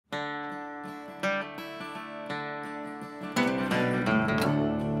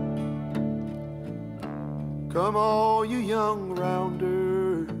Come all you young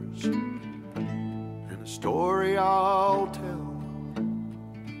rounders, and a story I'll tell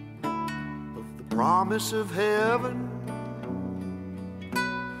of the promise of heaven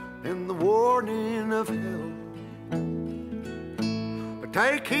and the warning of hell.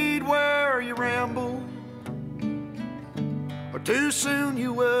 Take heed where you ramble, or too soon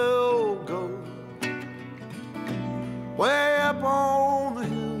you will go. Way up on the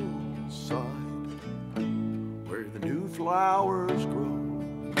hillside where the new flowers grow.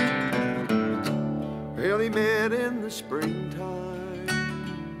 Well, he met in the springtime,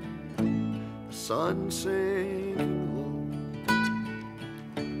 the sun sinking low.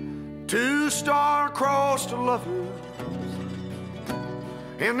 Two star-crossed lovers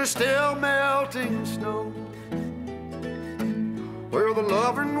in the still melting snow, where the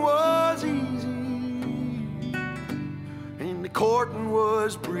loving was easy and the courting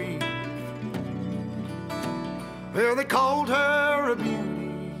was brief. Well, they called her a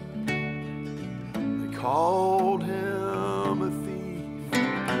beauty, they called him a thief.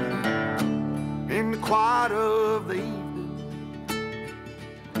 In the quiet of the evening,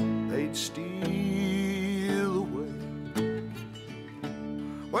 they'd steal away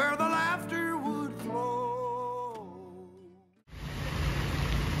where the laughter would flow.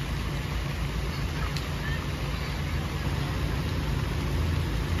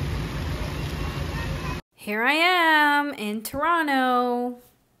 Here I am in Toronto.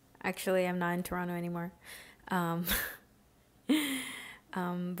 Actually, I'm not in Toronto anymore.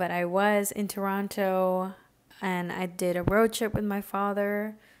 But I was in Toronto, and I did a road trip with my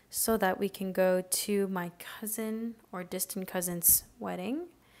father so that we can go to my cousin or distant cousin's wedding.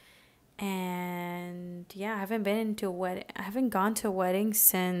 And yeah, I haven't gone to a wedding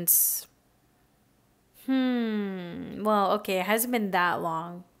since well, okay, it hasn't been that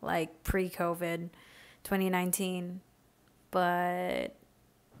long, like pre-COVID, 2019. But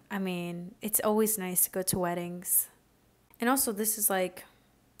I mean, it's always nice to go to weddings. And also, this is like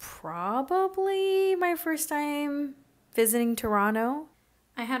probably my first time visiting Toronto.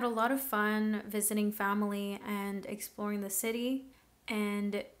 I had a lot of fun visiting family and exploring the city.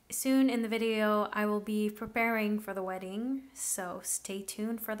 And soon in the video, I will be preparing for the wedding, so stay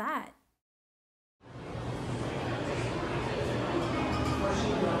tuned for that.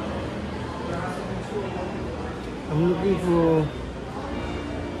 I'm looking for...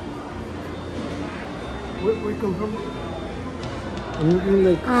 Where you come from? I'm looking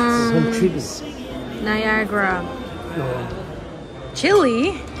like some trees. Niagara. No.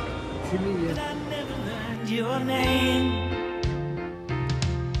 Chile? Chile, yeah. Your name.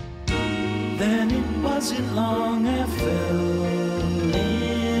 Then it wasn't long I fell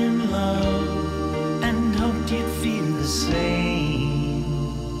in love and hoped you'd feel the same.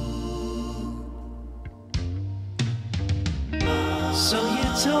 So you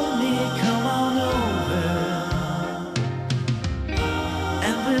told me come on over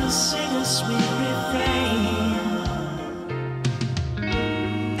and we'll sing a sweet refrain.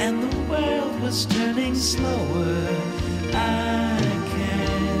 And the world was turning slower. I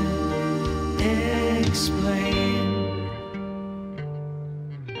can't explain.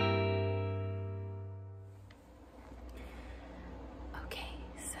 Okay,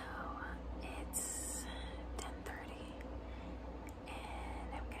 so it's 10:30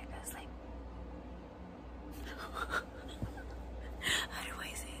 and I'm gonna go sleep. How do I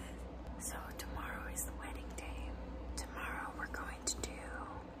say this? So tomorrow is the wedding day. Tomorrow we're going to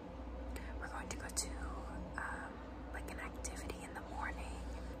go to like an activity in the morning.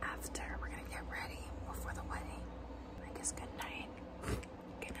 After we're gonna get ready before the wedding. I guess good night.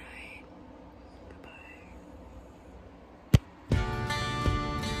 Good night. Goodbye.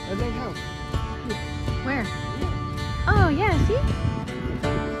 I like how. Where? Oh yeah, see?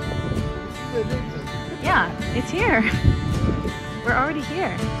 Yeah, it's here. We're already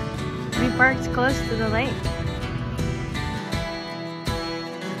here. We parked close to the lake.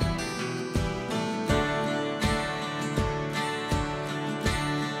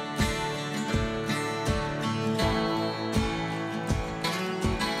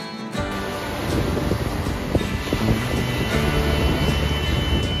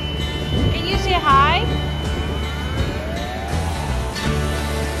 Can you say hi?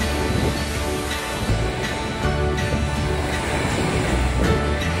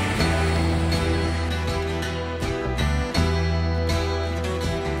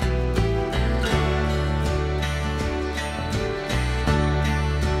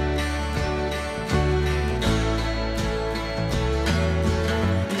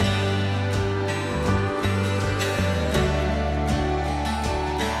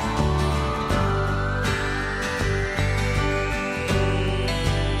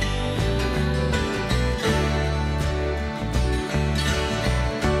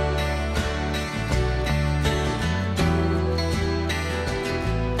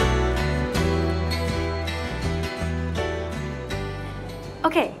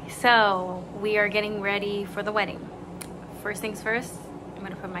 Okay, so we are getting ready for the wedding. First things first, I'm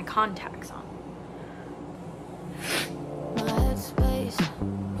gonna put my contacts on.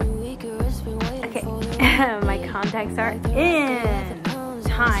 Okay, my contacts are in.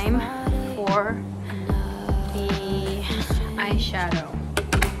 Time for the eyeshadow.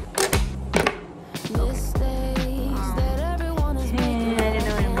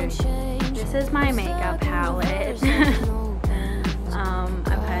 This is my makeup palette.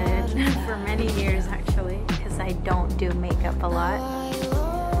 I've had it for many years actually, because I don't do makeup a lot.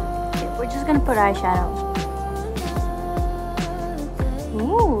 Okay, we're just gonna put eyeshadow.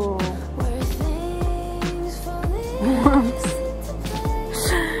 Ooh.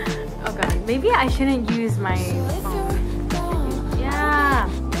 Oh god, maybe I shouldn't use my phone. Yeah,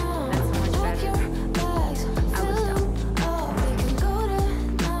 that's so much better. I was dumb.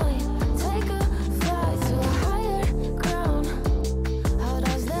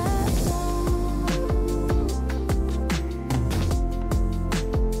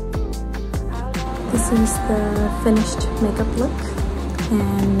 This is the finished makeup look,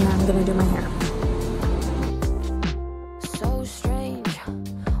 and I'm gonna do my hair.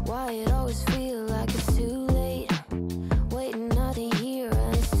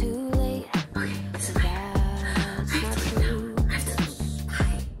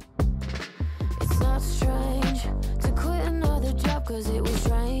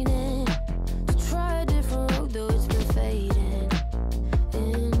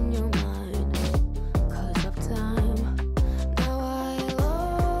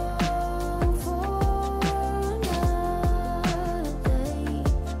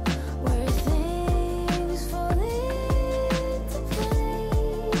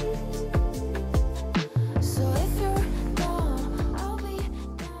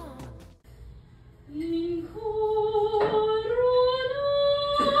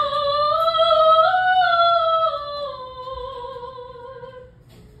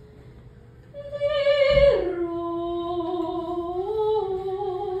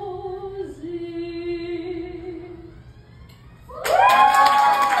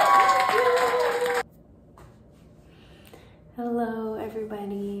 Hello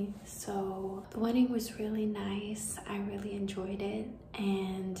everybody. So the wedding was really nice. I really enjoyed it,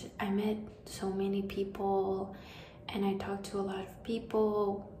 and I met so many people and I talked to a lot of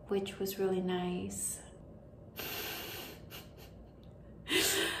people, which was really nice.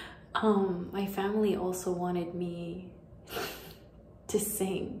 My family also wanted me to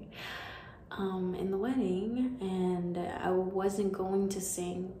sing in the wedding, and I wasn't going to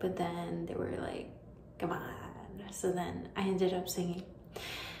sing, but then they were like, come on. So then I ended up singing,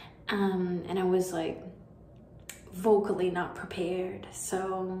 and I was like vocally not prepared.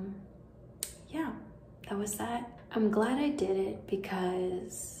 So yeah, that was that. I'm glad I did it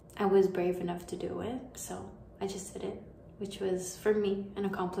because I was brave enough to do it. So I just did it, which was for me an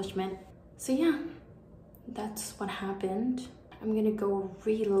accomplishment. So yeah, that's what happened. I'm gonna go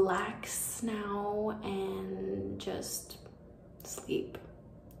relax now and just sleep.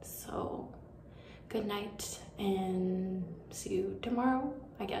 So good night and see you tomorrow,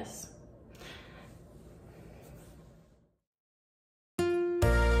 I guess.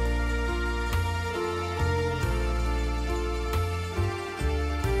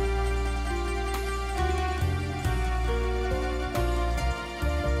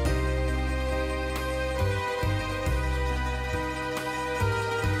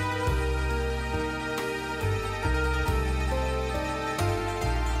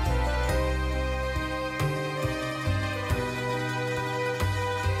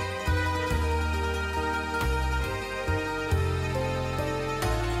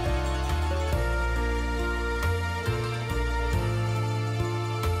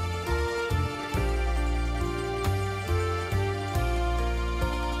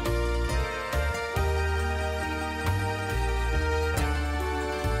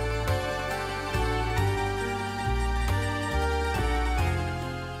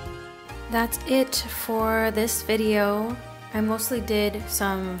 That's it for this video. I mostly did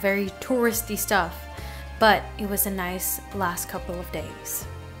some very touristy stuff, but it was a nice last couple of days.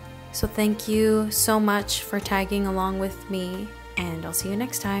 So thank you so much for tagging along with me, and I'll see you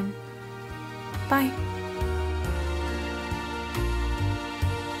next time. Bye.